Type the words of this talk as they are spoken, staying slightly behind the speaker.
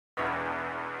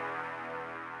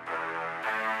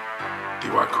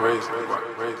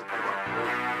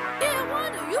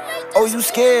Oh, you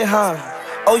scared, huh?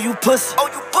 Oh, you pussy. Oh,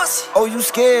 you pussy. Oh, you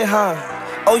scared, huh?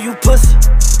 Oh, you pussy.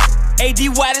 AD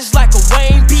White is like a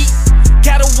Wayne beat.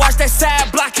 Gotta watch that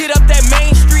side block, hit up that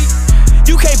main street.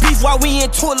 You can't beef while we in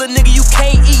toilet, nigga, you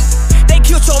can't eat. They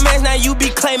killed your man, now you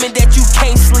be claiming that you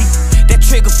can't sleep. That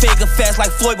trigger finger fast like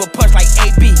Floyd, but punch like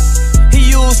AB. He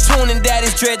used tuning, that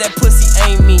is dread, that pussy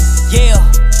ain't me. Yeah,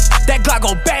 that Glock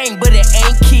go bang, but it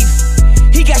ain't Keith.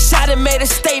 He got shot and made a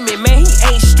statement, man, he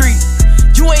ain't street.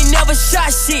 You ain't never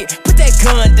shot shit, put that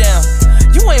gun down.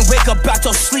 You ain't wake up out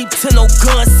your sleep to no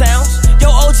gun sounds. Yo,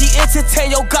 OG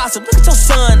entertain your gossip, look at your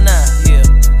son now. Yeah,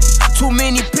 too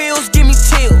many pills, give me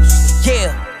chills.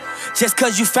 Yeah, just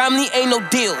cause you family ain't no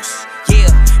deals.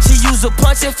 Yeah, she use a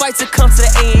punch and fight to come to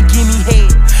the A and give me head.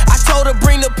 I told her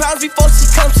bring the pounds before she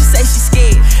come, she say she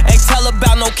scared. Ain't tell her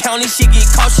about no county, she get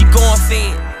caught, she going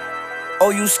fed.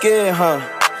 Oh, you scared, huh?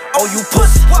 Oh, you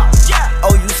pussy.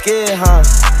 Oh, you scared, huh?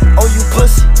 Oh, you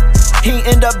pussy. He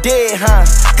end up dead, huh?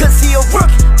 Cause he a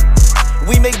rookie.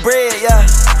 We make bread, yeah,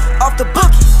 off the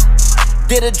bookies.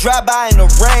 Did a drive-by in a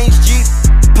range Jeep.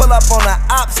 Pull up on the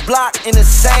ops block in the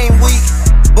same week.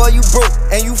 Boy, you broke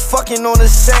and you fucking on the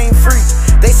same freak.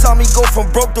 They saw me go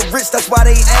from broke to rich, that's why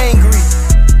they angry.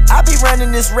 I be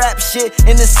running this rap shit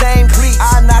in the same cleats.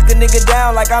 I knock a nigga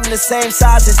down like I'm the same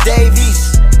size as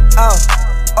Davies.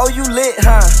 Oh, you lit,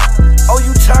 huh? Oh,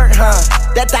 you turned, huh?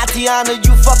 That Tatiana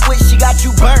you fuck with, she got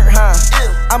you burnt, huh?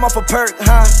 I'm off a perk,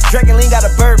 huh? Drinking lean got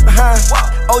a burp, huh?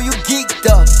 Oh, you geeked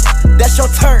up, that's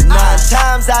your turn. 9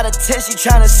 times out of 10, she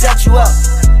tryna set you up.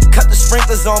 Cut the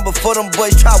sprinklers on before them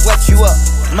boys try wet you up.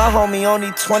 My homie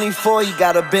only 24, he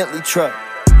got a Bentley truck.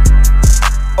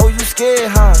 Oh, you scared,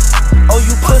 huh? Oh,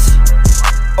 you pussy.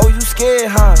 Oh, you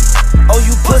scared, huh? Oh,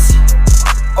 you pussy.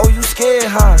 Oh, you scared,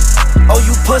 huh? Oh,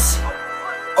 you pussy.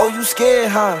 Oh, you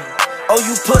scared, huh? Oh,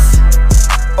 you pussy.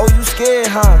 Oh, you scared,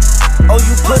 huh? Oh,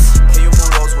 you pussy.